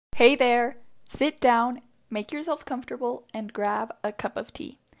Hey there! Sit down, make yourself comfortable, and grab a cup of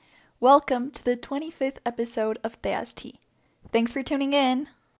tea. Welcome to the 25th episode of Thea's Tea. Thanks for tuning in!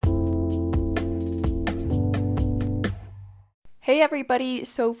 Hey everybody!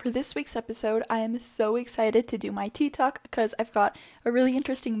 So for this week's episode, I am so excited to do my tea talk because I've got a really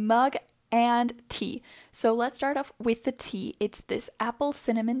interesting mug and tea. So let's start off with the tea. It's this apple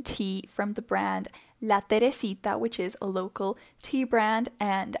cinnamon tea from the brand La Teresita, which is a local tea brand,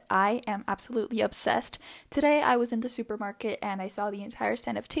 and I am absolutely obsessed. Today I was in the supermarket and I saw the entire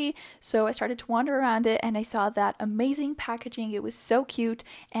stand of tea, so I started to wander around it and I saw that amazing packaging. It was so cute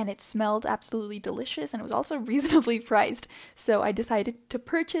and it smelled absolutely delicious and it was also reasonably priced. So I decided to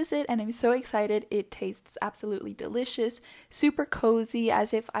purchase it and I'm so excited. It tastes absolutely delicious, super cozy,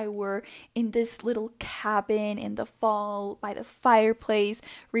 as if I were in this little cabin in the fall by the fireplace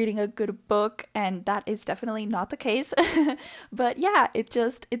reading a good book, and that is definitely not the case. But yeah,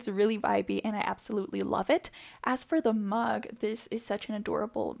 it's really vibey and I absolutely love it. As for the mug, this is such an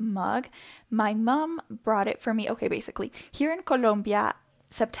adorable mug. My mom brought it for me. Okay, basically, here in Colombia,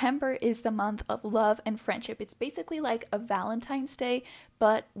 September is the month of love and friendship. It's basically like a Valentine's Day,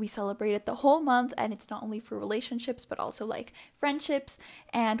 but we celebrate it the whole month, and it's not only for relationships, but also like friendships,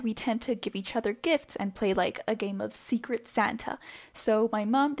 and we tend to give each other gifts and play like a game of Secret Santa. So my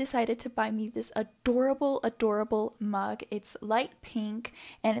mom decided to buy me this adorable mug. It's light pink,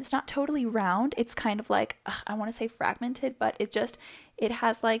 and it's not totally round. It's kind of like, I want to say fragmented, but it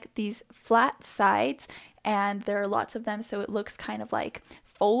has like these flat sides, and there are lots of them, so it looks kind of like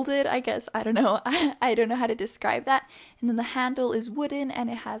folded, I guess. I don't know. I don't know how to describe that. And then the handle is wooden and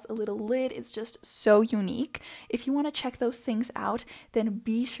it has a little lid. It's just so unique. If you want to check those things out, then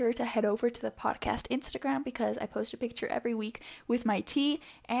be sure to head over to the podcast Instagram, because I post a picture every week with my tea,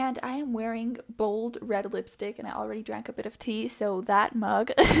 and I am wearing bold red lipstick and I already drank a bit of tea, so that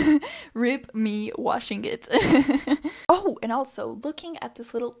mug, rip me washing it. Oh, and also looking at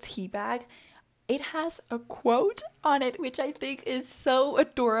this little tea bag, it has a quote on it, which I think is so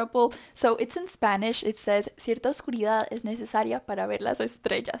adorable. So it's in Spanish. It says, "Cierta oscuridad es necesaria para ver las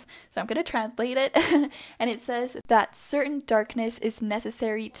estrellas." So I'm going to translate it. And it says that certain darkness is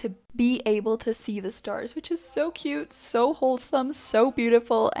necessary to be able to see the stars, which is so cute, so wholesome, so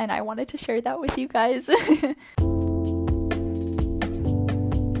beautiful. And I wanted to share that with you guys.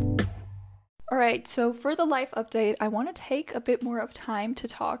 Alright, so for the life update, I want to take a bit more of time to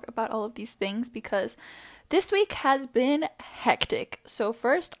talk about all of these things because this week has been hectic. So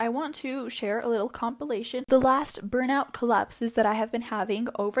first, I want to share a little compilation. The last burnout collapses that I have been having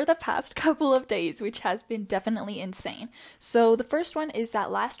over the past couple of days, which has been definitely insane. So the first one is that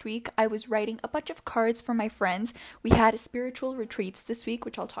last week I was writing a bunch of cards for my friends. We had spiritual retreats this week,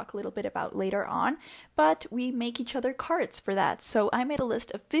 which I'll talk a little bit about later on, but we make each other cards for that. So I made a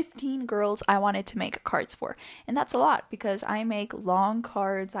list of 15 girls I wanted to make cards for. And that's a lot because I make long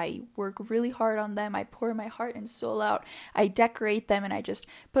cards. I work really hard on them. I pour my heart and soul out. I decorate them and I just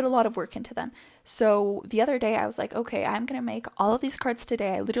put a lot of work into them. So the other day I was like, okay, I'm gonna make all of these cards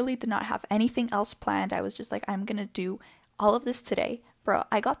today. I literally did not have anything else planned. I was just like, I'm gonna do all of this today. Bro,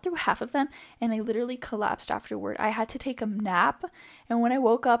 I got through half of them and I literally collapsed afterward. I had to take a nap, and when I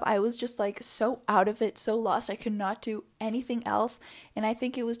woke up I was just like so out of it, so lost. I could not do anything else, and I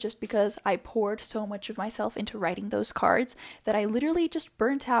think it was just because I poured so much of myself into writing those cards that I literally just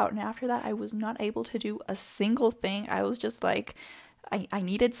burnt out, and after that I was not able to do a single thing. I was just like, I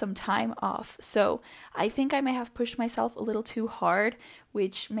needed some time off. So I think I may have pushed myself a little too hard,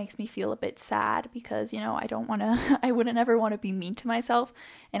 which makes me feel a bit sad because, I wouldn't ever want to be mean to myself.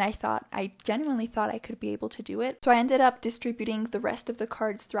 And I genuinely thought I could be able to do it. So I ended up distributing the rest of the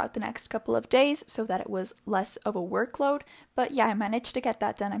cards throughout the next couple of days so that it was less of a workload. But yeah, I managed to get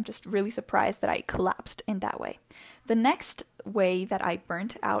that done. I'm just really surprised that I collapsed in that way. The next way that I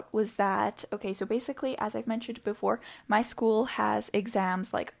burnt out was that, okay, so basically, as I've mentioned before, my school has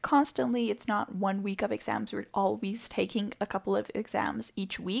exams like constantly. It's not 1 week of exams. We're always taking a couple of exams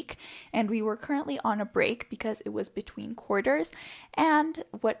each week, and we were currently on a break because it was between quarters. And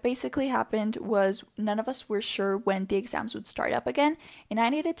what basically happened was none of us were sure when the exams would start up again, and I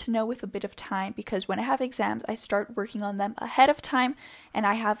needed to know with a bit of time because when I have exams, I start working on them ahead of time, and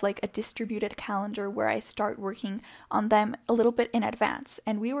I have like a distributed calendar where I start working on them a little bit in advance.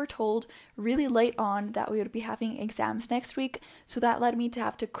 And we were told really late on that we would be having exams next week, so that led me to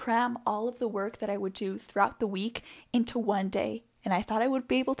have to cram all of the work that I would do throughout the week into one day. And I thought I would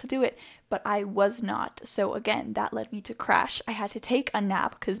be able to do it, but I was not. So again, that led me to crash. I had to take a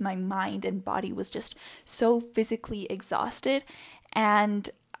nap because my mind and body was just so physically exhausted. And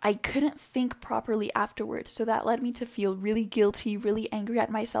I couldn't think properly afterwards. So that led me to feel really guilty, really angry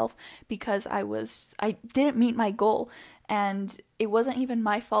at myself because I didn't meet my goal. And it wasn't even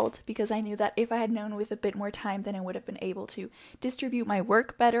my fault because I knew that if I had known with a bit more time, then I would have been able to distribute my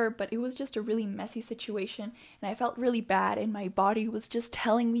work better. But it was just a really messy situation and I felt really bad and my body was just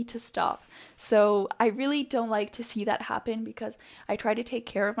telling me to stop. So I really don't like to see that happen because I try to take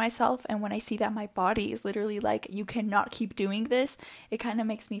care of myself. And when I see that my body is literally like, you cannot keep doing this, it kind of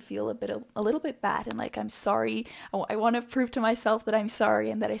makes me feel a little bit bad and like I'm sorry. I want to prove to myself that I'm sorry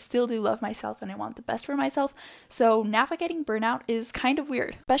and that I still do love myself and I want the best for myself. So navigating burnout is kind of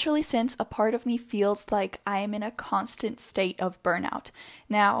weird, especially since a part of me feels like I am in a constant state of burnout.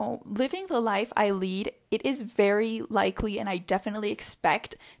 Now, living the life I lead, it is very likely and I definitely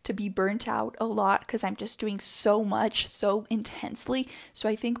expect to be burnt out a lot because I'm just doing so much so intensely. So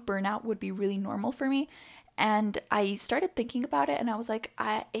I think burnout would be really normal for me. And I started thinking about it and I was like,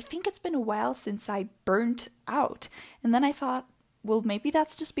 I think it's been a while since I burnt out. And then I thought, well, maybe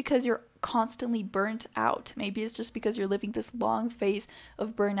that's just because you're constantly burnt out. Maybe it's just because you're living this long phase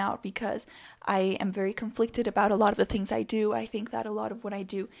of burnout because I am very conflicted about a lot of the things I do. I think that a lot of what I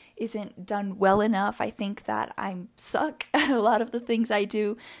do isn't done well enough. I think that I suck at a lot of the things I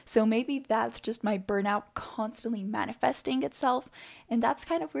do. So maybe that's just my burnout constantly manifesting itself. And that's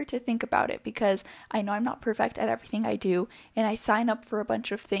kind of weird to think about it because I know I'm not perfect at everything I do. And I sign up for a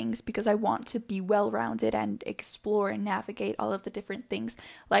bunch of things because I want to be well-rounded and explore and navigate all of the different things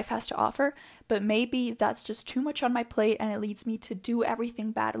life has to offer. But maybe that's just too much on my plate and it leads me to do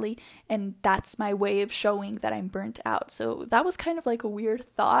everything badly, and that's my way of showing that I'm burnt out. So that was kind of like a weird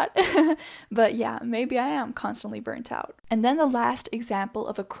thought. But yeah, maybe I am constantly burnt out. And then the last example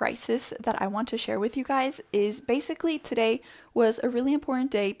of a crisis that I want to share with you guys is basically today was a really important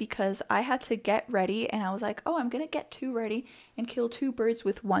day because I had to get ready and I was like, oh, I'm gonna get too ready and kill two birds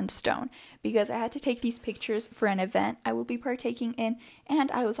with one stone because I had to take these pictures for an event I will be partaking in,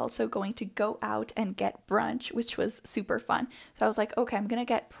 and I was also going to go out and get brunch, which was super fun. So I was like, okay, I'm gonna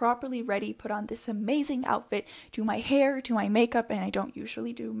get properly ready, put on this amazing outfit, do my hair, do my makeup, and I don't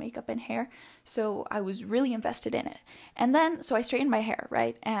usually do makeup and hair, so I was really invested in it. And then, so I straightened my hair,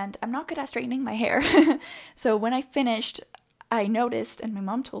 right? And I'm not good at straightening my hair. So when I finished, I noticed, and my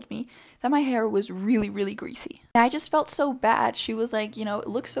mom told me, that my hair was really, really greasy. And I just felt so bad. She was like, it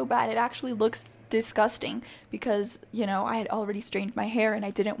looks so bad. It actually looks disgusting because, I had already straightened my hair and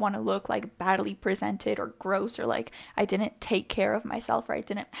I didn't want to look like badly presented or gross or like I didn't take care of myself or I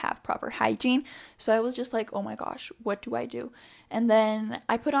didn't have proper hygiene. So I was just like, oh my gosh, what do I do? And then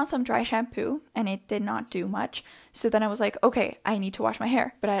I put on some dry shampoo and it did not do much. So then I was like, okay, I need to wash my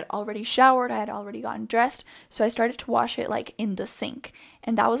hair. But I had already showered, I had already gotten dressed. So I started to wash it like in the sink.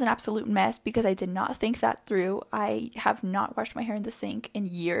 And that was an absolute mess because I did not think that through. I have not washed my hair in the sink in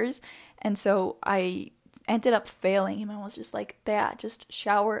years. And so I ended up failing. And I was just like, yeah, just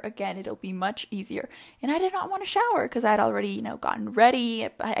shower again. It'll be much easier. And I did not want to shower because I had already, gotten ready.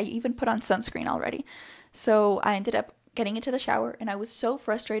 I even put on sunscreen already. So I ended up getting into the shower and I was so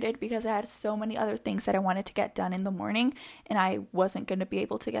frustrated because I had so many other things that I wanted to get done in the morning and I wasn't going to be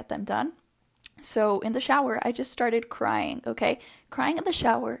able to get them done. So in the shower, I just started crying, okay? Crying in the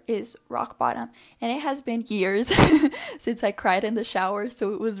shower is rock bottom. And it has been years since I cried in the shower.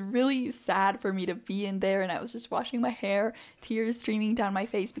 So it was really sad for me to be in there. And I was just washing my hair, tears streaming down my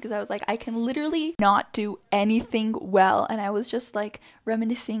face because I was like, I can literally not do anything well. And I was just like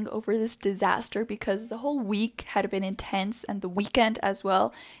reminiscing over this disaster because the whole week had been intense and the weekend as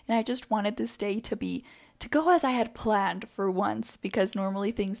well. And I just wanted this day to go as I had planned for once, because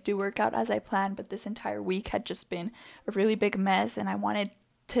normally things do work out as I planned, but this entire week had just been a really big mess, and I wanted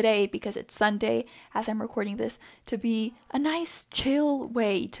today, because it's Sunday as I'm recording this, to be a nice chill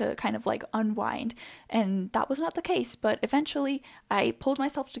way to kind of like unwind, and that was not the case. But eventually I pulled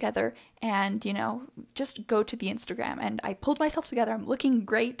myself together and just go to the Instagram, and I pulled myself together. I'm looking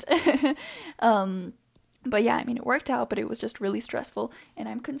great. But yeah, it worked out, but it was just really stressful, and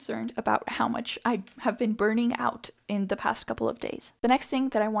I'm concerned about how much I have been burning out in the past couple of days. The next thing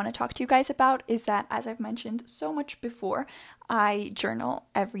that I want to talk to you guys about is that, as I've mentioned so much before, I journal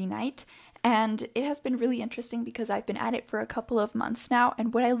every night, and it has been really interesting because I've been at it for a couple of months now,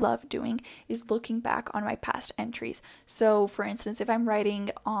 and what I love doing is looking back on my past entries. So, for instance, if I'm writing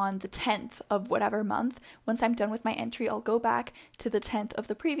on the 10th of whatever month, once I'm done with my entry, I'll go back to the 10th of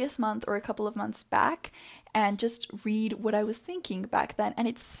the previous month or a couple of months back, and just read what I was thinking back then. And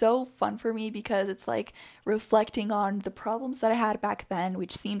it's so fun for me because it's like reflecting on the problems that I had back then,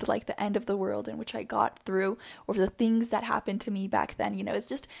 which seemed like the end of the world and which I got through, or the things that happened to me back then. You know, it's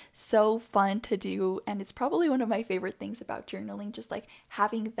just so fun to do. And it's probably one of my favorite things about journaling, just like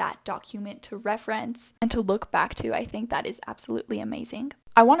having that document to reference and to look back to. I think that is absolutely amazing.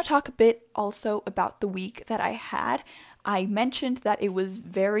 I want to talk a bit also about the week that I had. I mentioned that it was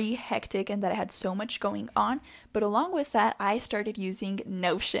very hectic and that I had so much going on, but along with that, I started using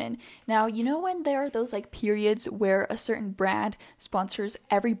Notion. Now, you know when there are those like periods where a certain brand sponsors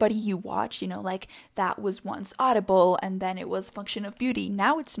everybody you watch, you know, like that was once Audible and then it was Function of Beauty.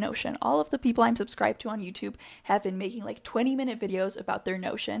 Now it's Notion. All of the people I'm subscribed to on YouTube have been making like 20-minute videos about their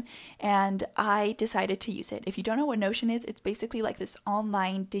Notion, and I decided to use it. If you don't know what Notion is, it's basically like this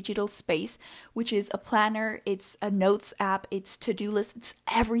online digital space, which is a planner, it's a notes app, it's to-do list, it's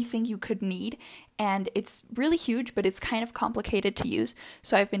everything you could need. And it's really huge, but it's kind of complicated to use.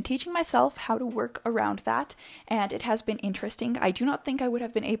 So I've been teaching myself how to work around that, and it has been interesting. I do not think I would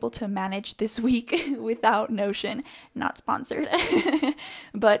have been able to manage this week without Notion, not sponsored.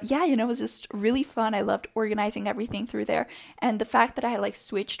 But yeah, you know, it was just really fun. I loved organizing everything through there. And the fact that I had like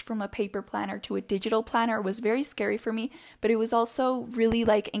switched from a paper planner to a digital planner was very scary for me, but it was also really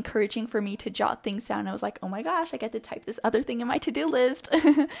like encouraging for me to jot things down. I was like, oh my gosh, I get to type this other thing in my to-do list.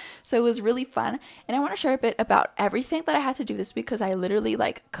 So it was really fun. And I want to share a bit about everything that I had to do this week because I literally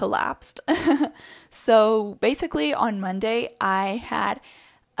like collapsed. So basically on Monday, I had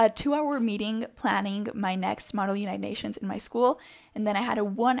a 2-hour meeting planning my next Model United Nations in my school. And then I had a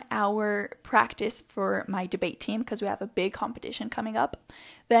 1-hour practice for my debate team because we have a big competition coming up.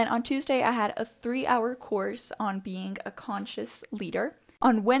 Then on Tuesday, I had a 3-hour course on being a conscious leader.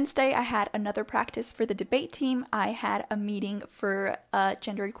 On Wednesday, I had another practice for the debate team. I had a meeting for a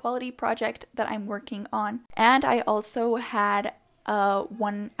gender equality project that I'm working on. And I also had a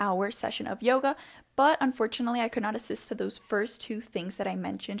 1-hour session of yoga. But unfortunately, I could not assist to those first 2 things that I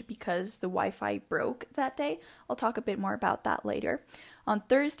mentioned because the Wi-Fi broke that day. I'll talk a bit more about that later. On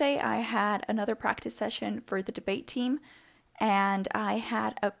Thursday, I had another practice session for the debate team. And I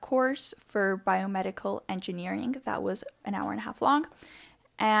had a course for biomedical engineering that was an hour and a half long.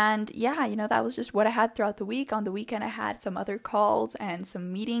 And yeah, you know, that was just what I had throughout the week. On the weekend, I had some other calls and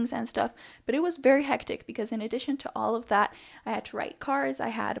some meetings and stuff, but it was very hectic because in addition to all of that, I had to write cards. I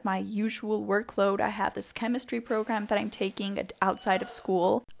had my usual workload. I have this chemistry program that I'm taking outside of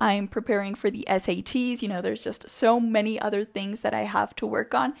school. I'm preparing for the SATs. You know, there's just so many other things that I have to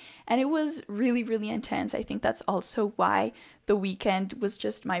work on. And it was really, really intense. I think that's also why the weekend was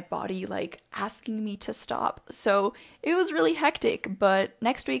just my body like asking me to stop. So it was really hectic, but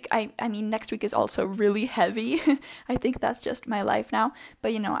next week, I mean, next week is also really heavy. I think that's just my life now,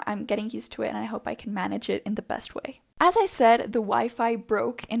 but you know, I'm getting used to it and I hope I can manage it in the best way. As I said, the Wi-Fi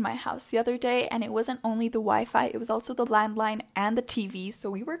broke in my house the other day, and it wasn't only the Wi-Fi, it was also the landline and the TV,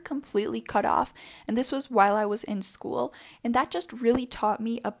 so we were completely cut off, and this was while I was in school, and that just really taught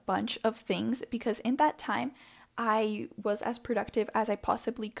me a bunch of things, because in that time, I was as productive as I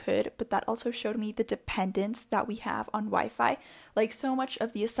possibly could, but that also showed me the dependence that we have on Wi-Fi. Like, so much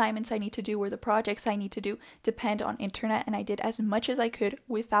of the assignments I need to do or the projects I need to do depend on internet, and I did as much as I could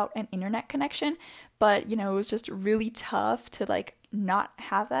without an internet connection. But, you know, it was just really tough to like not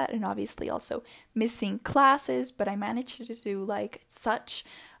have that, and obviously also missing classes, but I managed to do like such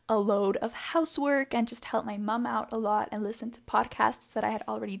a load of housework and just help my mom out a lot and listen to podcasts that I had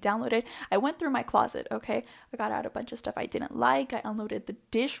already downloaded. I went through my closet, okay? I got out a bunch of stuff I didn't like. I unloaded the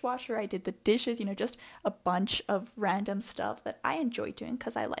dishwasher. I did the dishes, you know, just a bunch of random stuff that I enjoy doing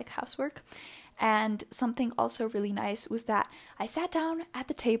because I like housework. And something also really nice was that I sat down at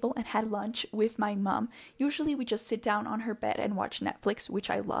the table and had lunch with my mom. Usually we just sit down on her bed and watch Netflix, which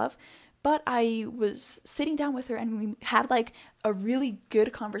I love. But I was sitting down with her and we had like a really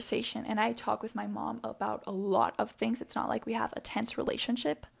good conversation, and I talk with my mom about a lot of things. It's not like we have a tense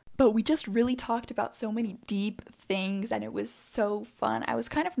relationship, but we just really talked about so many deep things, and it was so fun. I was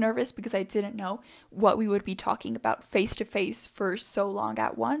kind of nervous because I didn't know what we would be talking about face to face for so long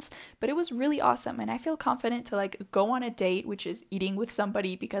at once, but it was really awesome, and I feel confident to like go on a date, which is eating with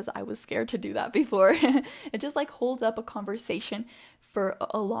somebody, because I was scared to do that before. It just like holds up a conversation for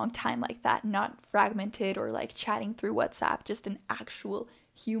a long time like that, not fragmented or like chatting through WhatsApp, just an actual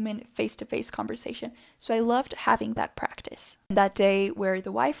human face-to-face conversation. So I loved having that practice. That day where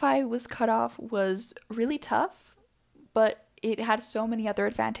the Wi-Fi was cut off was really tough, but it had so many other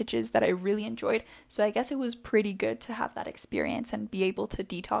advantages that I really enjoyed. So I guess it was pretty good to have that experience and be able to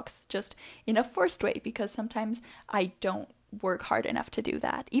detox just in a forced way, because sometimes I don't work hard enough to do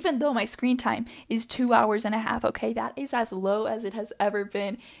that. Even though my screen time is 2.5 hours, okay, that is as low as it has ever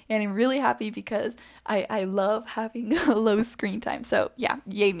been. And I'm really happy because I love having a low screen time. So yeah,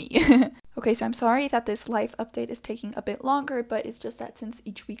 yay me. Okay, so I'm sorry that this life update is taking a bit longer, but it's just that since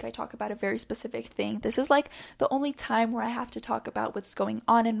each week I talk about a very specific thing, this is like the only time where I have to talk about what's going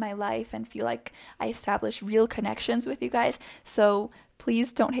on in my life and feel like I establish real connections with you guys. So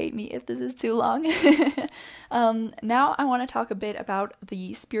please don't hate me if this is too long. Now I want to talk a bit about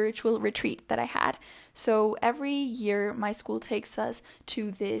the spiritual retreat that I had. So every year my school takes us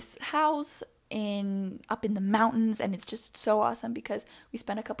to this house up in the mountains, and it's just so awesome because we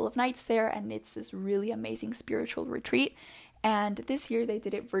spend a couple of nights there, and it's this really amazing spiritual retreat. And this year they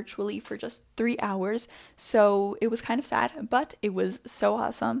did it virtually for just 3 hours, so it was kind of sad, but it was so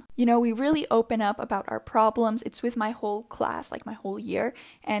awesome. You know, we really open up about our problems. It's with my whole class, like my whole year,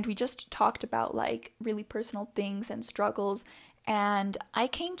 and we just talked about like really personal things and struggles. And I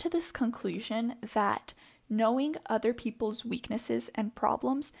came to this conclusion that knowing other people's weaknesses and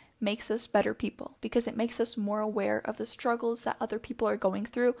problems makes us better people, because it makes us more aware of the struggles that other people are going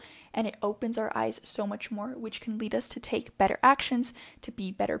through, and it opens our eyes so much more, which can lead us to take better actions, to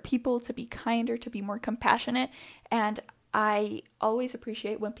be better people, to be kinder, to be more compassionate. And I always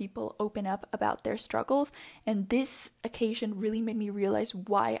appreciate when people open up about their struggles, and this occasion really made me realize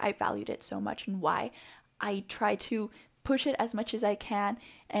why I valued it so much and why I try to push it as much as I can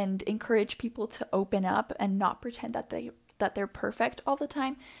and encourage people to open up and not pretend that they're perfect all the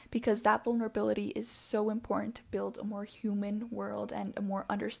time, because that vulnerability is so important to build a more human world and a more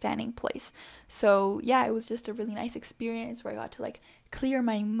understanding place. So yeah, it was just a really nice experience where I got to like clear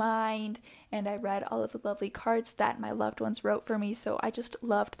my mind, and I read all of the lovely cards that my loved ones wrote for me. So I just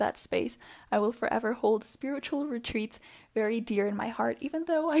loved that space. I will forever hold spiritual retreats very dear in my heart, even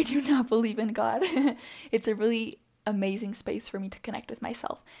though I do not believe in God. It's a really amazing space for me to connect with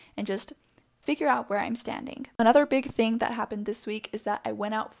myself and just figure out where I'm standing. Another big thing that happened this week is that I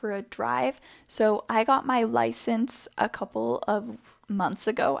went out for a drive. So I got my license a couple of months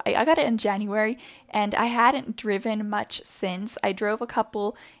ago. I got it in January, and I hadn't driven much since. I drove a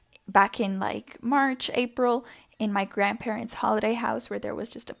couple back in like March, April, in my grandparents' holiday house where there was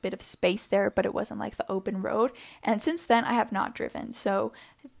just a bit of space there, but it wasn't like the open road. And since then, I have not driven. So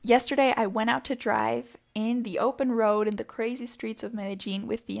yesterday, I went out to drive in the open road in the crazy streets of Medellin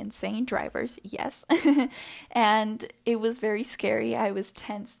with the insane drivers, yes. And it was very scary. I was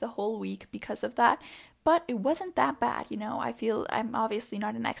tense the whole week because of that. But it wasn't that bad, you know. I feel I'm obviously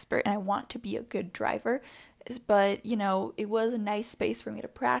not an expert and I want to be a good driver. But, you know, it was a nice space for me to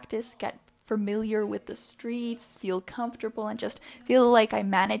practice, get familiar with the streets, feel comfortable, and just feel like I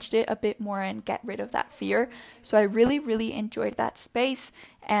managed it a bit more and get rid of that fear. So I really, really enjoyed that space,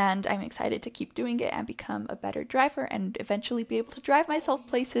 and I'm excited to keep doing it and become a better driver and eventually be able to drive myself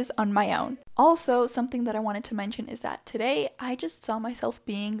places on my own. Also, something that I wanted to mention is that today I just saw myself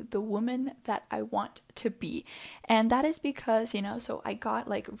being the woman that I want to be. And that is because, you know, so I got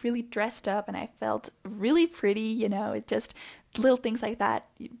like really dressed up and I felt really pretty, you know, it just little things like that,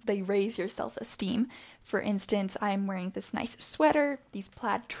 they raise your self-esteem. For instance, I'm wearing this nice sweater, these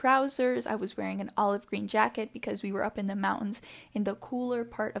plaid trousers. I was wearing an olive green jacket because we were up in the mountains in the cooler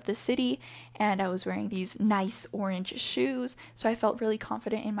part of the city, and I was wearing these nice orange shoes. So I felt really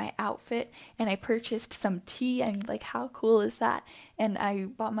confident in my outfit, and I purchased some tea. I mean, like, how cool is that? And I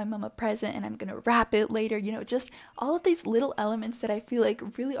bought my mom a present, and I'm gonna wrap it later. You know, just all of these little elements that I feel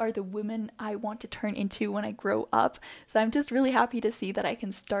like really are the woman I want to turn into when I grow up. So I'm just really happy to see that I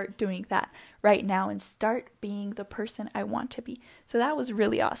can start doing that right now and start being the person I want to be. So that was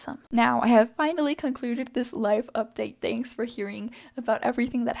really awesome. Now I have finally concluded this life update. Thanks for hearing about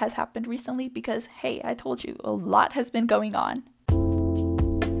everything that has happened recently, because hey, I told you a lot has been going on.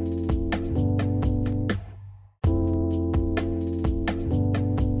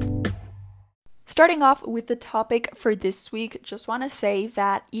 Starting off with the topic for this week, just want to say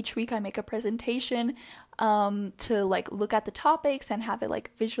that each week I make a presentation to like look at the topics and have it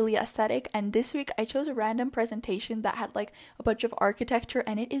like visually aesthetic, and this week I chose a random presentation that had like a bunch of architecture,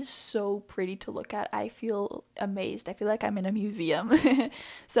 and it is so pretty to look at. I feel amazed. I feel like I'm in a museum.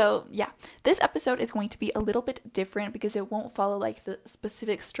 So yeah, this episode is going to be a little bit different because it won't follow like the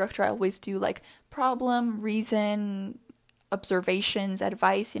specific structure I always do, like problem, reason, observations,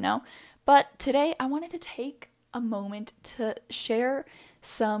 advice, you know. But today I wanted to take a moment to share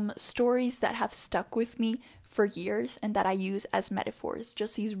some stories that have stuck with me for years and that I use as metaphors.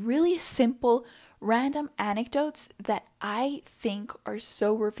 Just these really simple, random anecdotes that I think are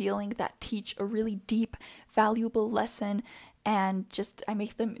so revealing, that teach a really deep, valuable lesson, and just I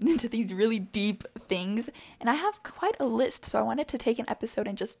make them into these really deep things, and I have quite a list, so I wanted to take an episode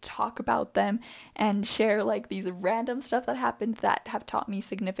and just talk about them and share like these random stuff that happened that have taught me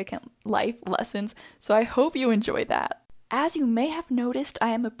significant life lessons. So I hope you enjoy that. As you may have noticed, I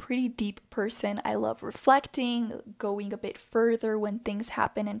am a pretty deep person. I love reflecting, going a bit further when things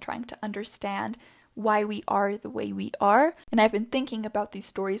happen, and trying to understand why we are the way we are. And I've been thinking about these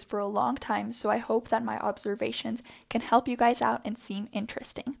stories for a long time, so I hope that my observations can help you guys out and seem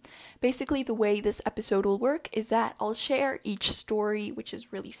interesting. Basically, the way this episode will work is that I'll share each story, which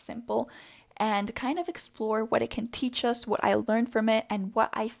is really simple, and kind of explore what it can teach us, what I learned from it, and what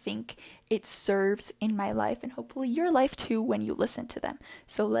I think it serves in my life, and hopefully your life too when you listen to them.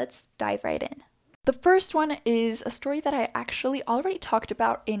 So let's dive right in. The first one is a story that I actually already talked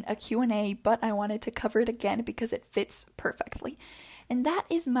about in a Q&A, but I wanted to cover it again because it fits perfectly. And that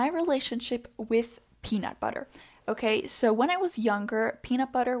is my relationship with peanut butter. Okay, so when I was younger,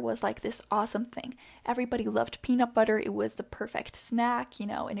 peanut butter was like this awesome thing. Everybody loved peanut butter. It was the perfect snack,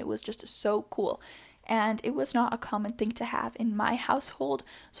 and it was just so cool. And it was not a common thing to have in my household,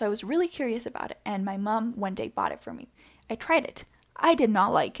 so I was really curious about it, and my mom one day bought it for me. I tried it. I did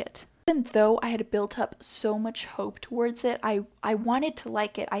not like it. Even though I had built up so much hope towards it, I wanted to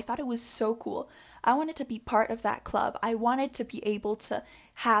like it. I thought it was so cool. I wanted to be part of that club. I wanted to be able to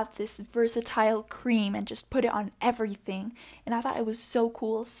have this versatile cream and just put it on everything. And I thought it was so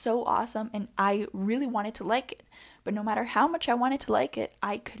cool, so awesome, and I really wanted to like it. But no matter how much I wanted to like it,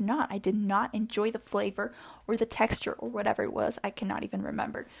 I could not. I did not enjoy the flavor or the texture or whatever it was. I cannot even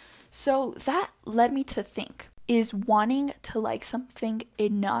remember. So that led me to think, is wanting to like something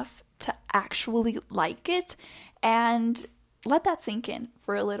enough to actually like it? And let that sink in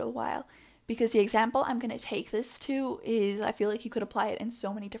for a little while, because the example I'm going to take this to is, I feel like you could apply it in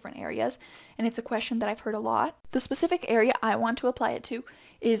so many different areas, and it's a question that I've heard a lot. The specific area I want to apply it to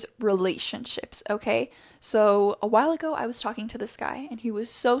is relationships, okay? So a while ago I was talking to this guy, and he was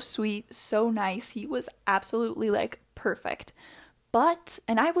so sweet, so nice. He was absolutely like perfect.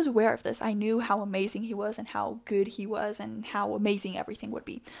 And I was aware of this. I knew how amazing he was and how good he was and how amazing everything would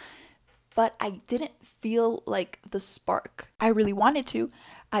be. But I didn't feel like the spark. I really wanted to.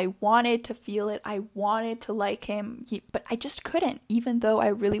 I wanted to feel it. I wanted to like him, but I just couldn't, even though I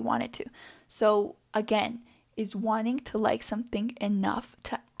really wanted to. So again, is wanting to like something enough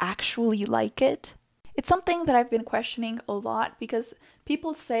to actually like it? It's something that I've been questioning a lot, because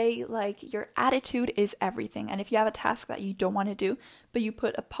people say like your attitude is everything, and if you have a task that you don't want to do, but you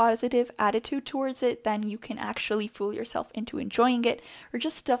put a positive attitude towards it, then you can actually fool yourself into enjoying it, or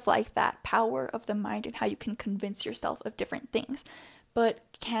just stuff like that. Power of the mind and how you can convince yourself of different things. But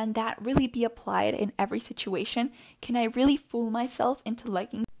can that really be applied in every situation? Can I really fool myself into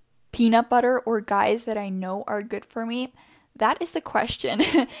liking peanut butter or guys that I know are good for me? That is the question,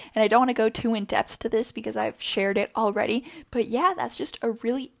 and I don't want to go too in depth to this because I've shared it already, but yeah, that's just a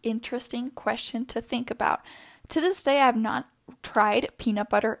really interesting question to think about. To this day, I've not tried peanut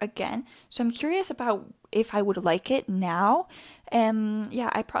butter again, so I'm curious about if I would like it now. Yeah,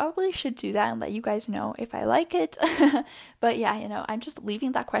 I probably should do that and let you guys know if I like it, but yeah, I'm just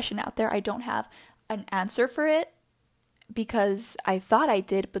leaving that question out there. I don't have an answer for it, because I thought I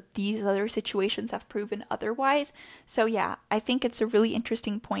did, but these other situations have proven otherwise. So yeah, I think it's a really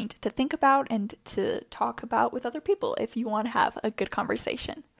interesting point to think about and to talk about with other people if you want to have a good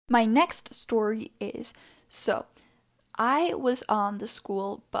conversation. My next story is, so I was on the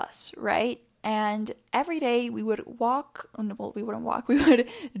school bus, right? And every day we would we wouldn't walk, we would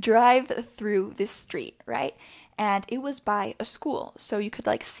drive through this street, right? And it was by a school, so you could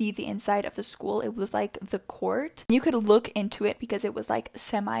like see the inside of the school. It was like the court. You could look into it because it was like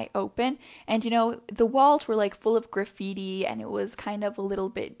semi-open, and the walls were like full of graffiti, and it was kind of a little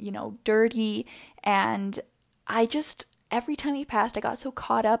bit, dirty. And every time we passed, I got so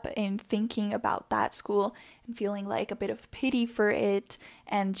caught up in thinking about that school and feeling like a bit of pity for it,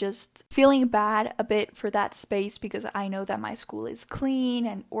 and just feeling bad a bit for that space, because I know that my school is clean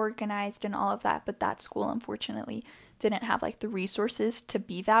and organized and all of that, but that school unfortunately didn't have like the resources to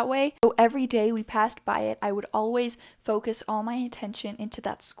be that way. So every day we passed by it, I would always focus all my attention into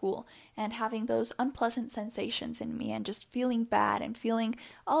that school and having those unpleasant sensations in me and just feeling bad and feeling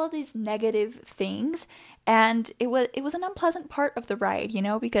all of these negative things. And it was an unpleasant part of the ride,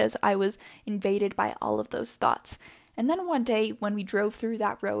 because I was invaded by all of those thoughts. And then one day when we drove through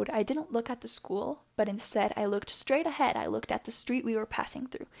that road, I didn't look at the school, but but instead I looked straight ahead. I looked at the street we were passing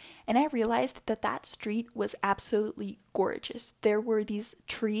through, and I realized that that street was absolutely gorgeous. There were these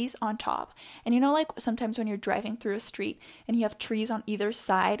trees on top, and you know, like sometimes when you're driving through a street and you have trees on either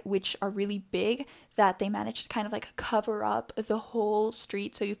side which are really big, that they manage to kind of like cover up the whole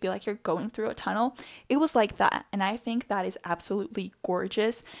street so you feel like you're going through a tunnel. It was like that, and I think that is absolutely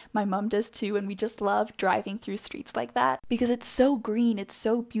gorgeous. My mom does too, and we just love driving through streets like that because it's so green, it's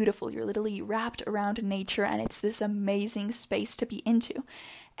so beautiful. You're literally wrapped around nature, and it's this amazing space to be into.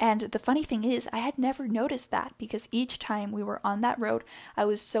 And the funny thing is, I had never noticed that because each time we were on that road, I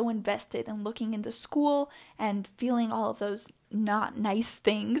was so invested in looking in the school and feeling all of those not nice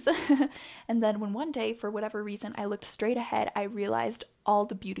things. And then when one day, for whatever reason, I looked straight ahead, I realized all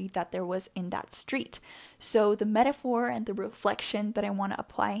the beauty that there was in that street. So the metaphor and the reflection that I want to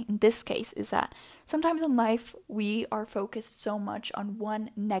apply in this case is that sometimes in life, we are focused so much on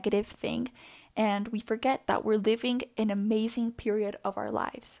one negative thing, and we forget that we're living an amazing period of our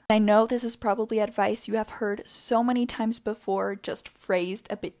lives. I know this is probably advice you have heard so many times before, just phrased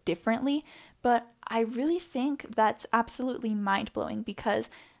a bit differently, but I really think that's absolutely mind-blowing because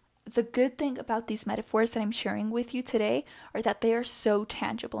the good thing about these metaphors that I'm sharing with you today are that they are so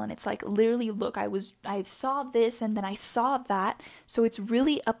tangible, and it's like literally, look, I saw this and then I saw that, so it's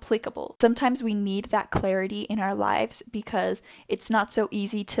really applicable. Sometimes we need that clarity in our lives because it's not so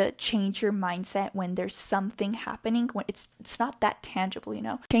easy to change your mindset when there's something happening, when it's not that tangible, you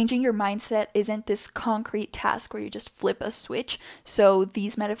know. Changing your mindset isn't this concrete task where you just flip a switch, so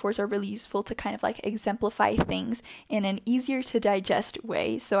these metaphors are really useful to kind of like exemplify things in an easier to digest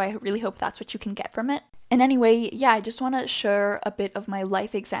way. So I really hope that's what you can get from it. And anyway, yeah, I just want to share a bit of my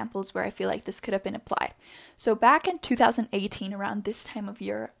life examples where I feel like this could have been applied. So back in 2018, around this time of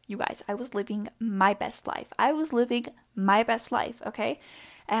year, you guys, I was living my best life. Okay?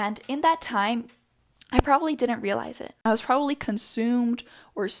 And in that time, I probably didn't realize it. I was probably consumed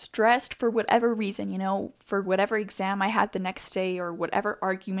or stressed for whatever reason, you know, for whatever exam I had the next day or whatever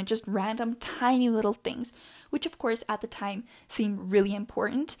argument, just random tiny little things, which of course at the time seemed really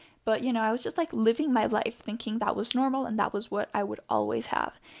important. But, you know, I was just like living my life thinking that was normal and that was what I would always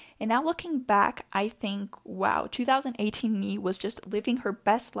have. And now looking back, I think, wow, 2018 me was just living her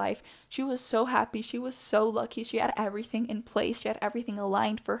best life. She was so happy. She was so lucky. She had everything in place. She had everything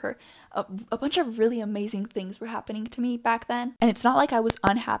aligned for her. A bunch of really amazing things were happening to me back then. And it's not like I was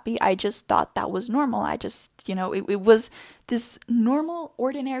unhappy. I just thought that was normal. I just, you know, it was this normal,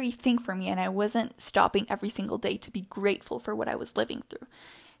 ordinary thing for me. And I wasn't stopping every single day to be grateful for what I was living through.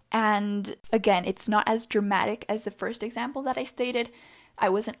 And again, it's not as dramatic as the first example that I stated. I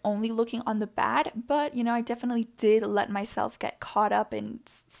wasn't only looking on the bad, but, you know, I definitely did let myself get caught up in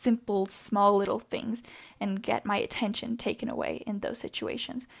simple, small little things and get my attention taken away in those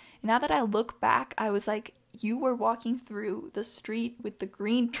situations. And now that I look back, I was like, you were walking through the street with the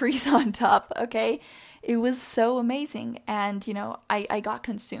green trees on top, okay? It was so amazing. And, you know, I got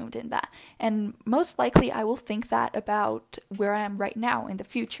consumed in that. And most likely I will think that about where I am right now in the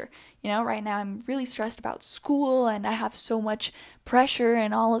future. You know, right now I'm really stressed about school and I have so much pressure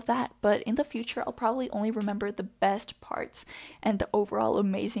and all of that. But in the future, I'll probably only remember the best parts and the overall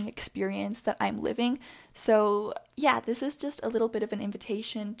amazing experience that I'm living. So yeah, this is just a little bit of an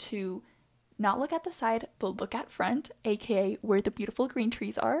invitation to not look at the side, but look at front, aka where the beautiful green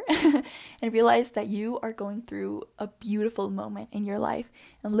trees are, and realize that you are going through a beautiful moment in your life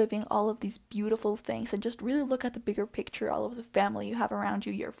and living all of these beautiful things. And just really look at the bigger picture, all of the family you have around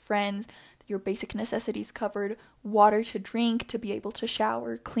you, your friends, your basic necessities covered, water to drink, to be able to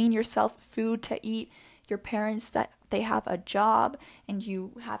shower, clean yourself, food to eat, your parents that they have a job, and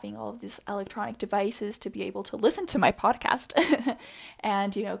you having all of these electronic devices to be able to listen to my podcast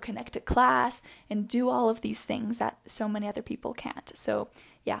and, you know, connect to class and do all of these things that so many other people can't. So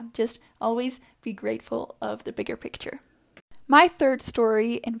yeah, just always be grateful of the bigger picture. My third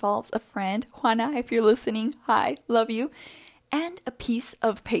story involves a friend, Juana, if you're listening, hi, love you, and a piece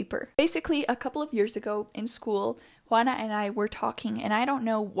of paper. Basically, a couple of years ago in school, Juana and I were talking, and I don't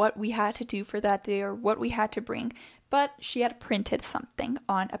know what we had to do for that day or what we had to bring, but she had printed something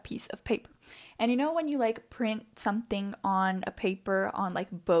on a piece of paper. And you know when you like print something on a paper on like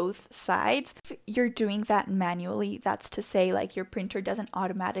both sides, if you're doing that manually, that's to say like your printer doesn't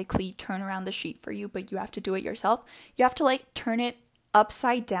automatically turn around the sheet for you, but you have to do it yourself. You have to like turn it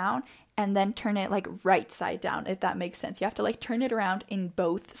upside down and then turn it like right side down, if that makes sense. You have to like turn it around in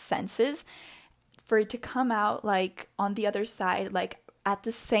both senses for it to come out like on the other side, like at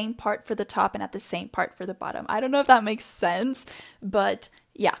the same part for the top and at the same part for the bottom. I don't know if that makes sense, but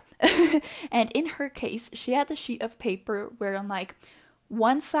yeah. And in her case, she had the sheet of paper where on like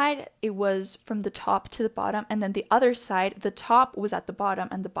one side it was from the top to the bottom, and then the other side, the top was at the bottom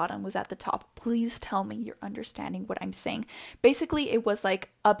and the bottom was at the top. Please tell me you're understanding what I'm saying. Basically, it was like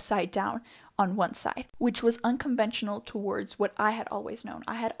upside down on one side, which was unconventional towards what I had always known.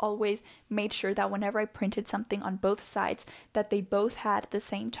 I had always made sure that whenever I printed something on both sides, that they both had the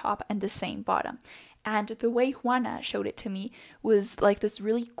same top and the same bottom. And the way Juana showed it to me was like this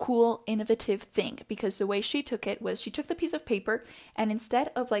really cool, innovative thing, because the way she took it was she took the piece of paper, and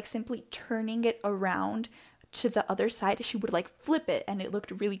instead of like simply turning it around to the other side, she would like flip it, and it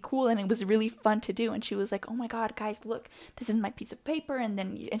looked really cool and it was really fun to do. And she was like, oh my god, guys, look, this is my piece of paper.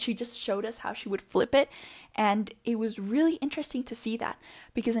 And she just showed us how she would flip it, and it was really interesting to see that,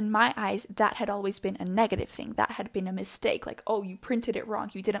 because in my eyes that had always been a negative thing, that had been a mistake, like, oh, you printed it wrong,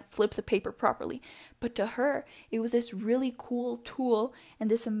 you didn't flip the paper properly. But to her, it was this really cool tool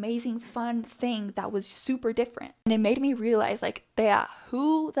and this amazing fun thing that was super different. And it made me realize, like, yeah,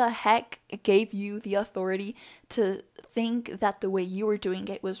 who the heck gave you the authority to think that the way you were doing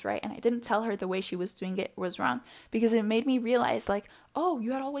it was right? And I didn't tell her the way she was doing it was wrong, because it made me realize, like, oh,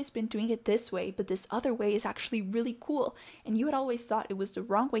 you had always been doing it this way, but this other way is actually really cool. And you had always thought it was the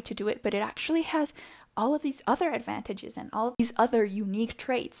wrong way to do it, but it actually has all of these other advantages and all of these other unique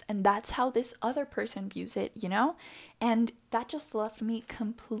traits. And that's how this other person views it, you know? And that just left me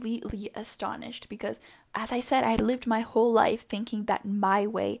completely astonished, because as I said, I had lived my whole life thinking that my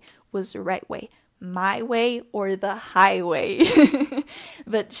way was the right way. My way or the highway.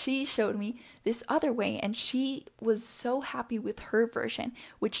 But she showed me this other way, and she was so happy with her version,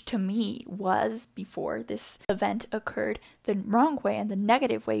 which to me was, before this event occurred, the wrong way and the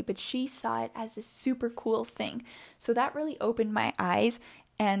negative way, but she saw it as this super cool thing. So that really opened my eyes.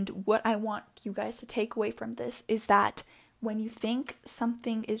 And what I want you guys to take away from this is that when you think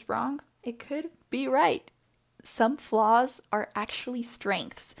something is wrong, it could be right. Some flaws are actually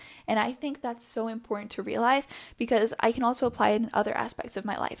strengths. And I think that's so important to realize, because I can also apply it in other aspects of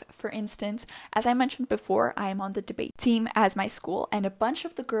my life. For instance, as I mentioned before, I am on the debate team as my school, and a bunch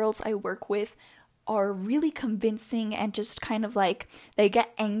of the girls I work with are really convincing, and just kind of like, they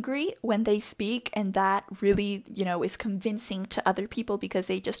get angry when they speak, and that really, is convincing to other people, because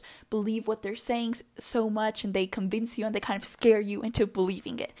they just believe what they're saying so much, and they convince you and they kind of scare you into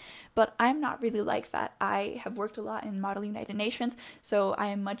believing it. But I'm not really like that. I have worked a lot in Model United Nations, so I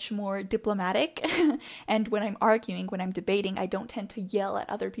am much more diplomatic. And when I'm arguing, when I'm debating, I don't tend to yell at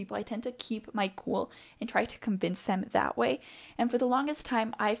other people. I tend to keep my cool and try to convince them that way. And for the longest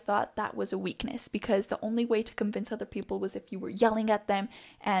time, I thought that was a weakness, because the only way to convince other people was if you were yelling at them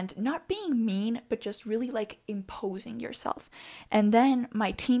and not being mean, but just really like imposing yourself. And then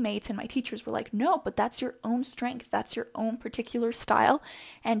my teammates and my teachers were like, no, but that's your own strength. That's your own particular style.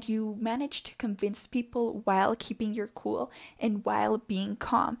 And you manage to convince people while keeping your cool and while being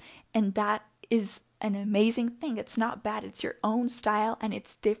calm. And that is an amazing thing. It's not bad. It's your own style, and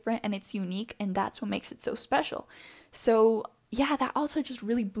it's different and it's unique, and that's what makes it so special. So yeah, that also just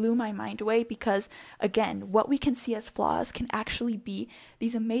really blew my mind away, because again, what we can see as flaws can actually be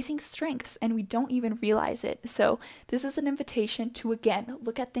these amazing strengths, and we don't even realize it. So this is an invitation to, again,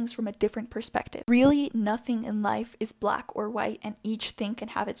 look at things from a different perspective. Really, nothing in life is black or white, and each thing can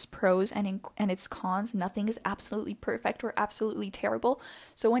have its pros and its cons. Nothing is absolutely perfect or absolutely terrible.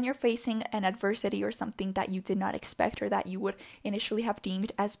 So when you're facing an adversity or something that you did not expect, or that you would initially have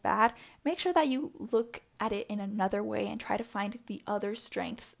deemed as bad, make sure that you look at it in another way and try to find the other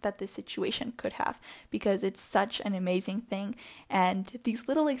strengths that this situation could have, because it's such an amazing thing. And these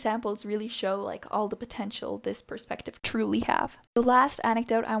little examples really show like all the potential this perspective truly have. The last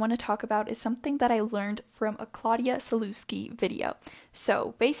anecdote I want to talk about is something that I learned from a Claudia Sulewski video.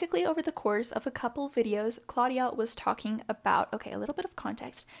 So basically, over the course of a couple videos, Claudia was talking about, a little bit of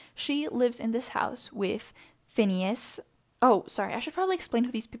context. She lives in this house with Phineas. Oh, sorry, I should probably explain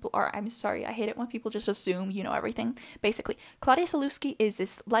who these people are. I'm sorry, I hate it when people just assume you know everything. Basically, Claudia Sulewski is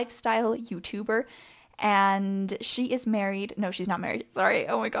this lifestyle YouTuber, and she is married. No, she's not married. Sorry,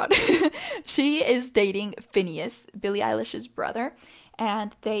 oh my god. She is dating Phineas, Billie Eilish's brother,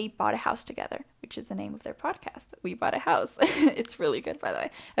 and they bought a house together, which is the name of their podcast. We Bought a House. It's really good, by the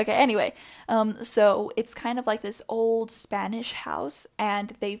way. Okay, anyway, so it's kind of like this old Spanish house,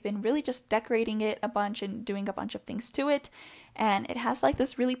 and they've been really just decorating it a bunch and doing a bunch of things to it, and it has like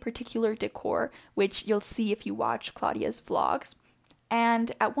this really particular decor, which you'll see if you watch Claudia's vlogs.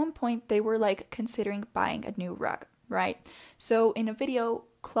 And at one point, they were like considering buying a new rug, right? So in a video,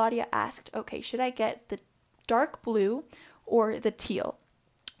 Claudia asked, okay, should I get the dark blue or the teal?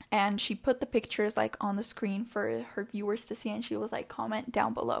 And she put the pictures like on the screen for her viewers to see, and she was like, comment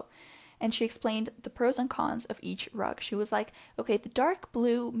down below. and she explained the pros and cons of each rug. She was like, okay, the dark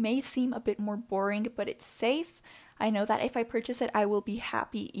blue may seem a bit more boring, but it's safe. I know that if I purchase it, I will be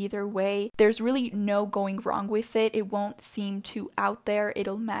happy either way. There's really no going wrong with it. It won't seem too out there.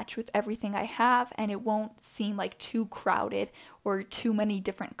 It'll match with everything I have, and it won't seem like too crowded or too many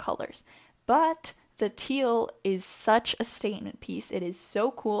different colors. But the teal is such a statement piece. It is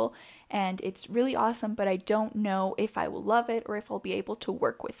so cool and it's really awesome, but I don't know if I will love it or if I'll be able to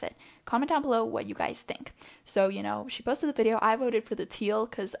work with it. Comment down below what you guys think. So, she posted the video. I voted for the teal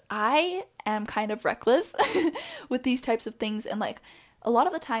because I am kind of reckless with these types of things. And like a lot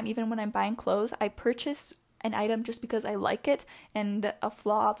of the time, even when I'm buying clothes, I purchase an item just because I like it. And a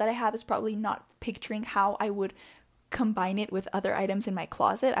flaw that I have is probably not picturing how I would combine it with other items in my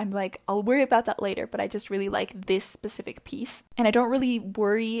closet. I'm like, I'll worry about that later, but I just really like this specific piece. And I don't really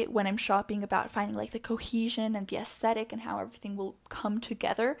worry when I'm shopping about finding like the cohesion and the aesthetic and how everything will come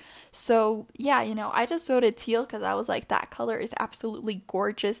together. So yeah, I just voted teal because I was like, that color is absolutely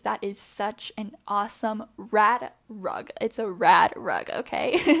gorgeous. That is such an awesome rad rug. It's a rad rug,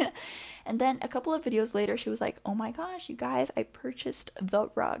 okay? And then a couple of videos later, she was like, oh my gosh, you guys, I purchased the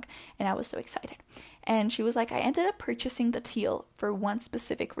rug. And I was so excited. And she was like, I ended up purchasing the teal for one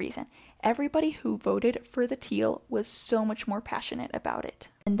specific reason. Everybody who voted for the teal was so much more passionate about it.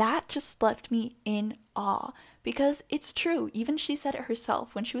 And that just left me in awe. Because it's true, even she said it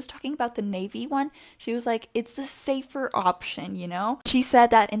herself. When she was talking about the navy one, she was like, it's the safer option, She said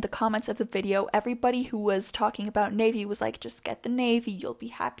that in the comments of the video, everybody who was talking about navy was like, just get the navy, you'll be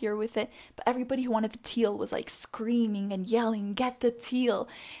happier with it. But everybody who wanted the teal was like screaming and yelling, get the teal.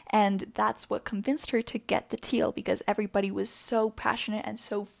 And that's what convinced her to get the teal, because everybody was so passionate and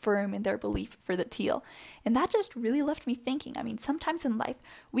so firm in their belief for the teal. And that just really left me thinking. I mean, sometimes in life,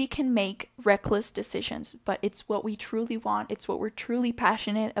 we can make reckless decisions, but it's what we truly want. It's what we're truly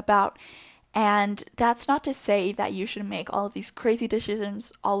passionate about. And that's not to say that you should make all of these crazy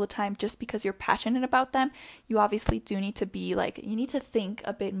decisions all the time just because you're passionate about them. You obviously do need to be you need to think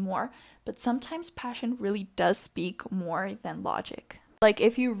a bit more. But sometimes passion really does speak more than logic. Like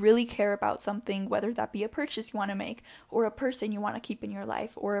if you really care about something, whether that be a purchase you want to make or a person you want to keep in your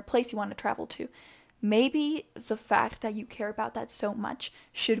life or a place you want to travel to, maybe the fact that you care about that so much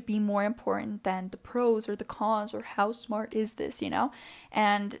should be more important than the pros or the cons or how smart is this,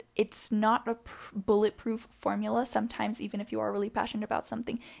 And it's not a bulletproof formula. Sometimes, even if you are really passionate about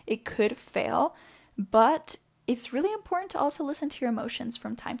something, it could fail. But it's really important to also listen to your emotions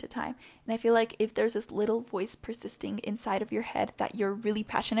from time to time. And I feel like if there's this little voice persisting inside of your head that you're really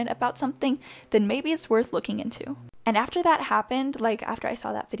passionate about something, then maybe it's worth looking into. And after that happened, after I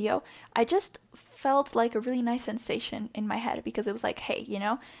saw that video, I just felt like a really nice sensation in my head, because it was like, hey,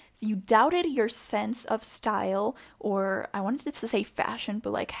 you doubted your sense of style, or I wanted to say fashion,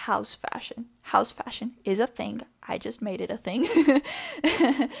 but house fashion. House fashion is a thing. I just made it a thing.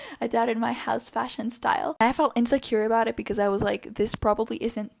 I doubted my house fashion style. And I felt insecure about it because I was like, this probably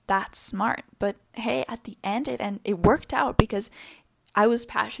isn't that smart. But hey, at the end, it worked out because I was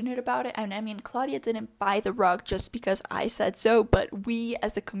passionate about it. And I mean, Claudia didn't buy the rug just because I said so, but we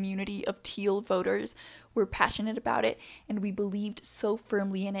as a community of teal voters were passionate about it, and we believed so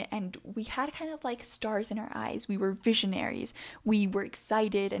firmly in it, and we had kind of stars in our eyes. We were visionaries. We were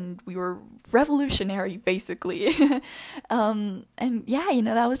excited, and we were revolutionary, basically. And yeah,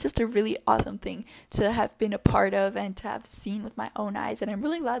 that was just a really awesome thing to have been a part of and to have seen with my own eyes, and I'm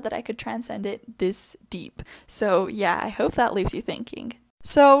really glad that I could transcend it this deep. So yeah, I hope that leaves you thinking.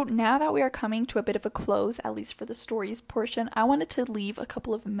 So now that we are coming to a bit of a close, at least for the stories portion, I wanted to leave a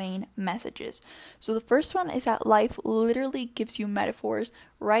couple of main messages. So the first one is that life literally gives you metaphors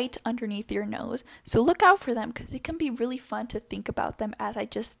right underneath your nose. So look out for them, because it can be really fun to think about them as I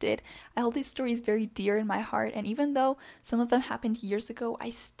just did. I hold these stories very dear in my heart, and even though some of them happened years ago, I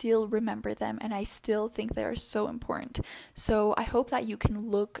still remember them and I still think they are so important. So I hope that you can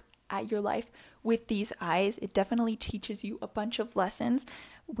look at your life with these eyes. It definitely teaches you a bunch of lessons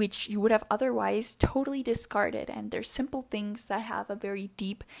which you would have otherwise totally discarded, and they're simple things that have a very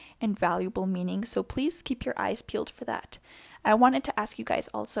deep and valuable meaning, so please keep your eyes peeled for that. I wanted to ask you guys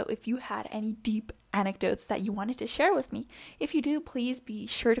also if you had any deep anecdotes that you wanted to share with me. If you do, please be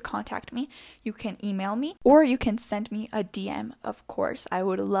sure to contact me. You can email me or you can send me a DM, of course. I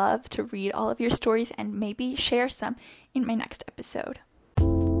would love to read all of your stories and maybe share some in my next episode.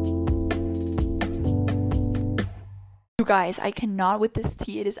 You guys, I cannot with this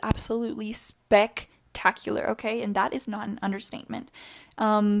tea. It is absolutely spectacular, okay? And that is not an understatement.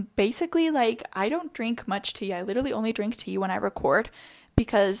 Basically, I don't drink much tea. I literally only drink tea when I record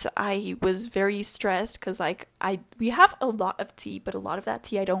because I was very stressed because like we have a lot of tea, but a lot of that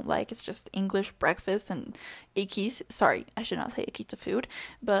tea I don't like. It's just English breakfast and icky. Sorry, I should not say icky to food,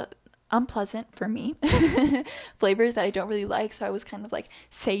 but unpleasant for me flavors that I don't really like. So I was kind of like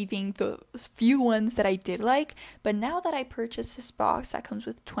saving the few ones that I did like. But now that I purchased this box that comes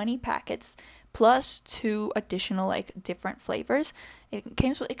with 20 packets plus 2 additional like different flavors, it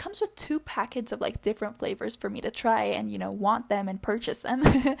comes with 2 packets of like different flavors for me to try and want them and purchase them.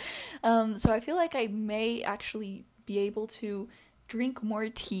 So I feel like I may actually be able to drink more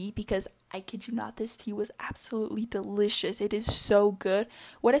tea, because I kid you not, this tea was absolutely delicious. It is so good.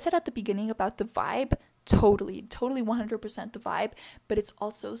 What I said at the beginning about the vibe, totally 100% the vibe, but it's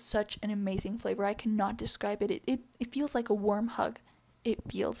also such an amazing flavor. I cannot describe it. It feels like a warm hug. It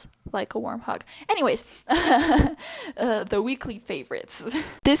feels like a warm hug. Anyways, the weekly favorites.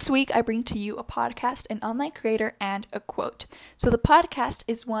 This week, I bring to you a podcast, an online creator, and a quote. So the podcast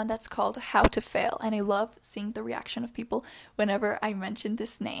is one that's called How to Fail, and I love seeing the reaction of people whenever I mention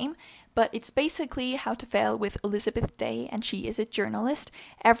this name. But it's basically How to Fail with Elizabeth Day, and she is a journalist.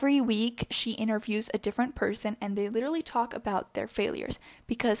 Every week, she interviews a different person, and they literally talk about their failures.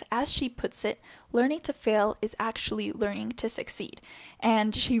 Because as she puts it, learning to fail is actually learning to succeed.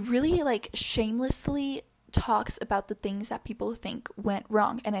 And she really shamelessly talks about the things that people think went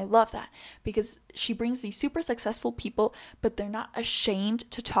wrong, and I love that because she brings these super successful people, but they're not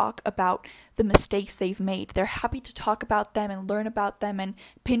ashamed to talk about the mistakes they've made. They're happy to talk about them and learn about them and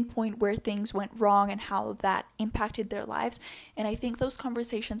pinpoint where things went wrong and how that impacted their lives. And I think those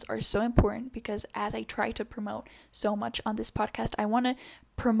conversations are so important because as I try to promote so much on this podcast, I want to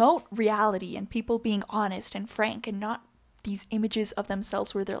promote reality and people being honest and frank and not these images of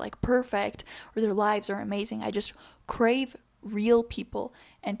themselves where they're like perfect or their lives are amazing. I just crave real people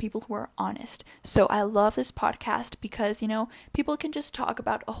and people who are honest. So I love this podcast because, people can just talk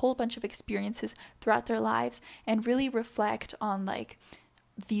about a whole bunch of experiences throughout their lives and really reflect on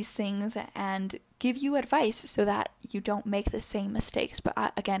these things and give you advice so that you don't make the same mistakes. But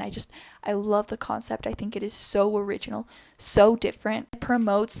I love the concept. I think it is so original, so different. It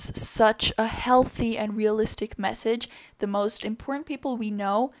promotes such a healthy and realistic message. The most important people we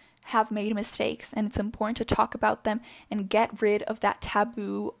know have made mistakes, and it's important to talk about them and get rid of that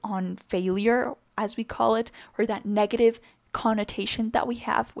taboo on failure, as we call it, or that negative connotation that we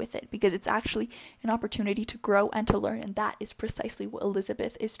have with it, because it's actually an opportunity to grow and to learn, and that is precisely what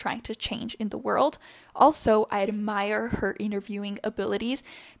Elizabeth is trying to change in the world. Also, I admire her interviewing abilities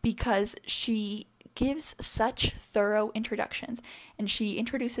because she gives such thorough introductions, and she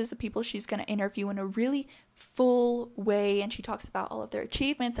introduces the people she's going to interview in a really full way, and she talks about all of their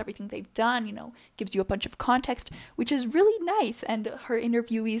achievements, everything they've done, gives you a bunch of context, which is really nice, and her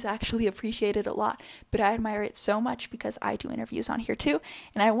interviewees actually appreciate it a lot. But I admire it so much because I do interviews on here too,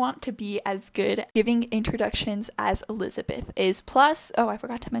 and I want to be as good at giving introductions as Elizabeth is. Plus, I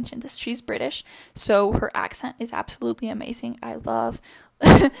forgot to mention this, she's British, so her accent is absolutely amazing. I love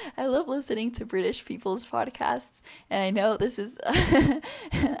listening to British people's podcasts, and I know this is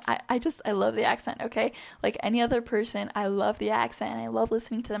I love the accent, okay? Like any other person, I love the accent and I love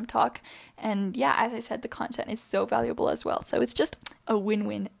listening to them talk. And yeah, as I said, the content is so valuable as well. So it's just a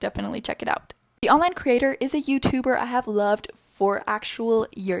win-win. Definitely check it out. The online creator is a YouTuber I have loved for actual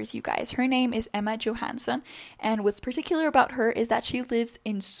years, you guys. Her name is Emma Johansson, and what's particular about her is that she lives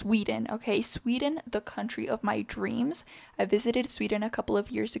in Sweden, okay? Sweden, the country of my dreams. I visited Sweden a couple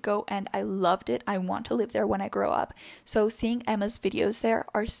of years ago, and I loved it. I want to live there when I grow up. So seeing Emma's videos there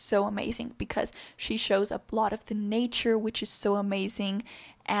are so amazing because she shows a lot of the nature, which is so amazing,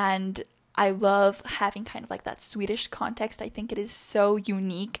 and I love having kind of that Swedish context. I think it is so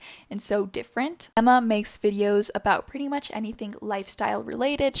unique and so different. Emma makes videos about pretty much anything lifestyle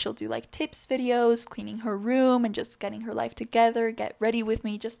related. She'll do tips videos, cleaning her room and just getting her life together, get ready with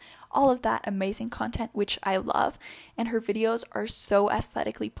me, just all of that amazing content, which I love. And her videos are so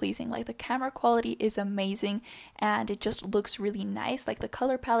aesthetically pleasing. The camera quality is amazing and it just looks really nice. The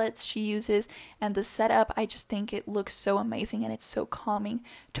color palettes she uses and the setup, I just think it looks so amazing and it's so calming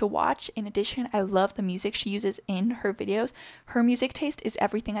to watch. In addition, I love the music she uses in her videos. Her music taste is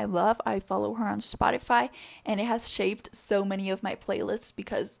everything I love. I follow her on Spotify, and it has shaped so many of my playlists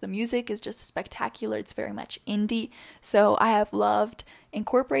because the music is just spectacular. It's very much indie, so I have loved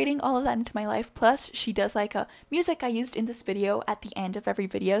incorporating all of that into my life. Plus, she does a music I used in this video at the end of every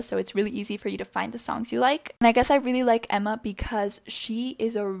video, so it's really easy for you to find the songs you like. And I guess I really like Emma because she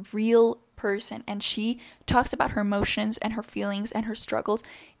is a real person and she talks about her emotions and her feelings and her struggles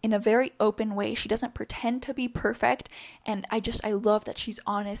in a very open way. She doesn't pretend to be perfect, and I love that she's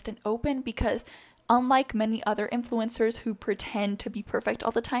honest and open because unlike many other influencers who pretend to be perfect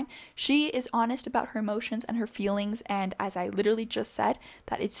all the time, she is honest about her emotions and her feelings, and as I literally just said,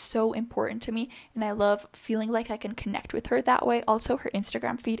 that is so important to me, and I love feeling like I can connect with her that way. Also, her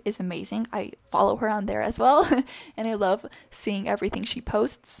Instagram feed is amazing. I follow her on there as well, and I love seeing everything she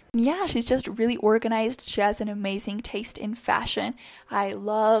posts. Yeah, she's just really organized. She has an amazing taste in fashion. I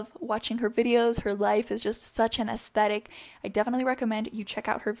love watching her videos. Her life is just such an aesthetic. I definitely recommend you check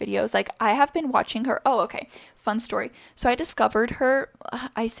out her videos. Like, I have been watching her. Oh, okay. Fun story. So I discovered her.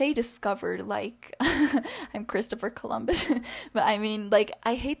 I say discovered like I'm Christopher Columbus, but I mean, like,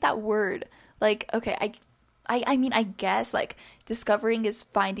 I hate that word. Like, okay, I mean, I guess, like, discovering is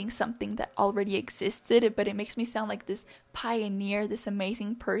finding something that already existed, but it makes me sound like this pioneer, this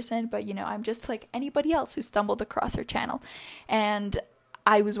amazing person, but, you know, I'm just like anybody else who stumbled across her channel, and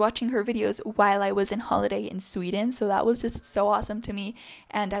I was watching her videos while I was in holiday in Sweden, so that was just so awesome to me,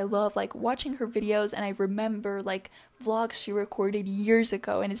 and I love, like, watching her videos, and I remember, like, vlogs she recorded years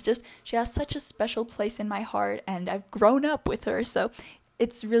ago, and it's just, she has such a special place in my heart, and I've grown up with her, so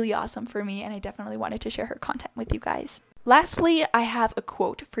it's really awesome for me, and I definitely wanted to share her content with you guys. Lastly, I have a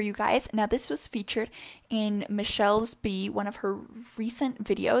quote for you guys. Now, this was featured in Michelle's Be, one of her recent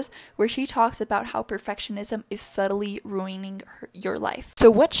videos, where she talks about how perfectionism is subtly ruining your life.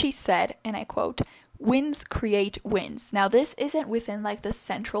 So what she said, and I quote, "Wins create wins." Now, this isn't within like the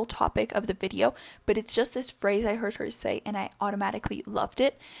central topic of the video, but it's just this phrase I heard her say, and I automatically loved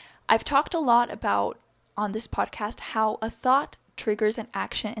it. I've talked a lot about on this podcast how a thought triggers an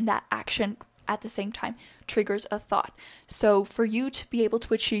action, and that action at the same time triggers a thought. So for you to be able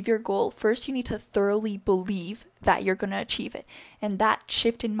to achieve your goal, first you need to thoroughly believe that you're going to achieve it. And that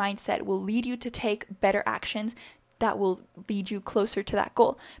shift in mindset will lead you to take better actions that will lead you closer to that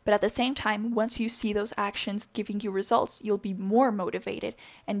goal. But at the same time, once you see those actions giving you results, you'll be more motivated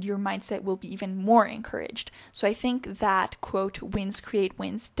and your mindset will be even more encouraged. So I think that quote, "Wins create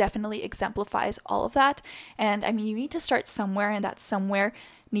wins," definitely exemplifies all of that. And I mean, you need to start somewhere, and that somewhere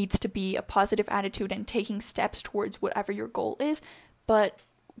needs to be a positive attitude and taking steps towards whatever your goal is. But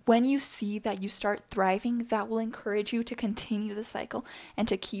when you see that you start thriving, that will encourage you to continue the cycle and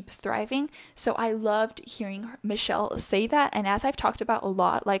to keep thriving. So I loved hearing Michelle say that. And as I've talked about a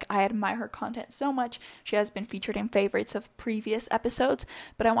lot, like, I admire her content so much. She has been featured in favorites of previous episodes.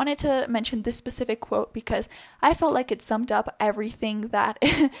 But I wanted to mention this specific quote because I felt like it summed up everything that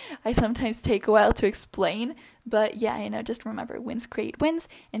I sometimes take a while to explain. But yeah, you know, just remember, wins create wins,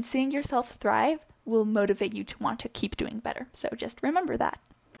 and seeing yourself thrive will motivate you to want to keep doing better. So just remember that.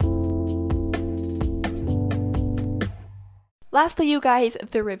 Lastly, you guys,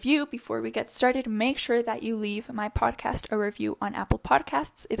 the review. Before we get started, make sure that you leave my podcast a review on Apple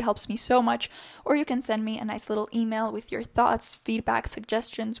Podcasts. It helps me so much. Or you can send me a nice little email with your thoughts, feedback,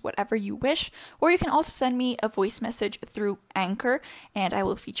 suggestions, whatever you wish. Or you can also send me a voice message through Anchor, and I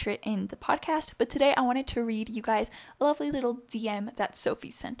will feature it in the podcast. But today I wanted to read you guys a lovely little DM that Sophie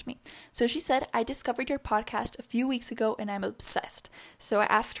sent me. So she said, "I discovered your podcast a few weeks ago and I'm obsessed." So I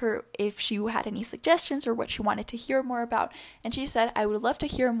asked her if she had any suggestions or what she wanted to hear more about. And she said, "I would love to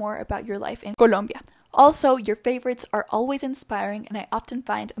hear more about your life in Colombia. Also, your favorites are always inspiring and I often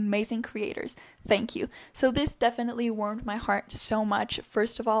find amazing creators. Thank you." So this definitely warmed my heart so much.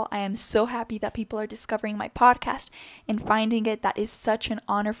 First of all, I am so happy that people are discovering my podcast and finding it. That is such an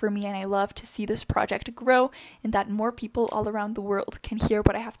honor for me, and I love to see this project grow and that more people all around the world can hear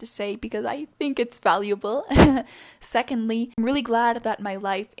what I have to say because I think it's valuable. Secondly, I'm really glad that my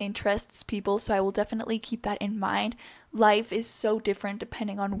life interests people, so I will definitely keep that in mind. Life is so different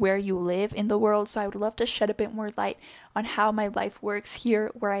depending on where you live in the world, so I would love to shed a bit more light on how my life works here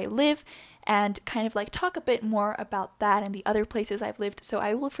where I live and kind of like talk a bit more about that and the other places I've lived, so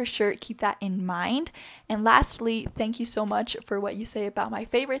I will for sure keep that in mind. And lastly, thank you so much for what you say about my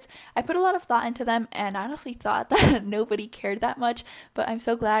favorites. I put a lot of thought into them and I honestly thought that nobody cared that much, but I'm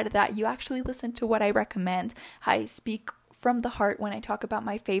so glad that you actually listen to what I recommend. I speak from the heart when I talk about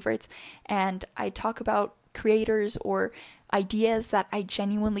my favorites, and I talk about creators or ideas that I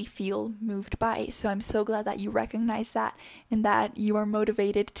genuinely feel moved by. So I'm so glad that you recognize that and that you are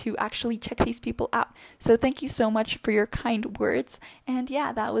motivated to actually check these people out. So thank you so much for your kind words. And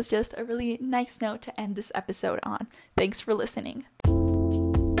yeah, that was just a really nice note to end this episode on. Thanks for listening.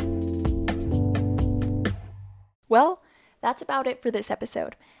 Well, that's about it for this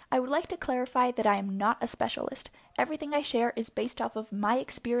episode. I would like to clarify that I am not a specialist. Everything I share is based off of my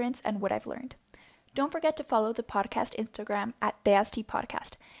experience and what I've learned. Don't forget to follow the podcast Instagram at TheAST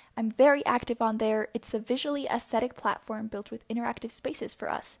Podcast. I'm very active on there. It's a visually aesthetic platform built with interactive spaces for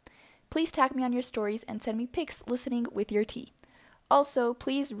us. Please tag me on your stories and send me pics listening with your tea. Also,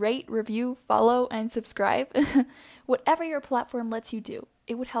 please rate, review, follow, and subscribe. Whatever your platform lets you do,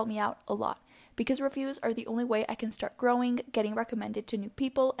 it would help me out a lot, because reviews are the only way I can start growing, getting recommended to new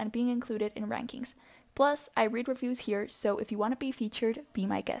people, and being included in rankings. Plus, I read reviews here, so if you want to be featured, be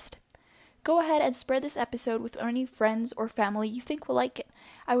my guest. Go ahead and spread this episode with any friends or family you think will like it.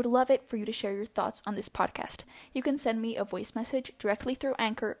 I would love it for you to share your thoughts on this podcast. You can send me a voice message directly through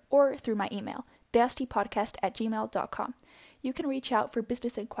Anchor or through my email, theastipodcast@gmail.com. You can reach out for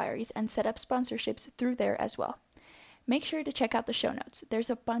business inquiries and set up sponsorships through there as well. Make sure to check out the show notes. There's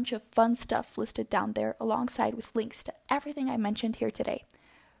a bunch of fun stuff listed down there alongside with links to everything I mentioned here today.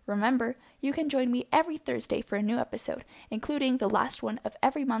 Remember, you can join me every Thursday for a new episode, including the last one of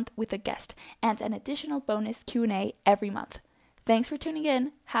every month with a guest and an additional bonus Q&A every month. Thanks for tuning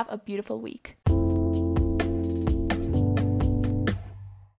in. Have a beautiful week.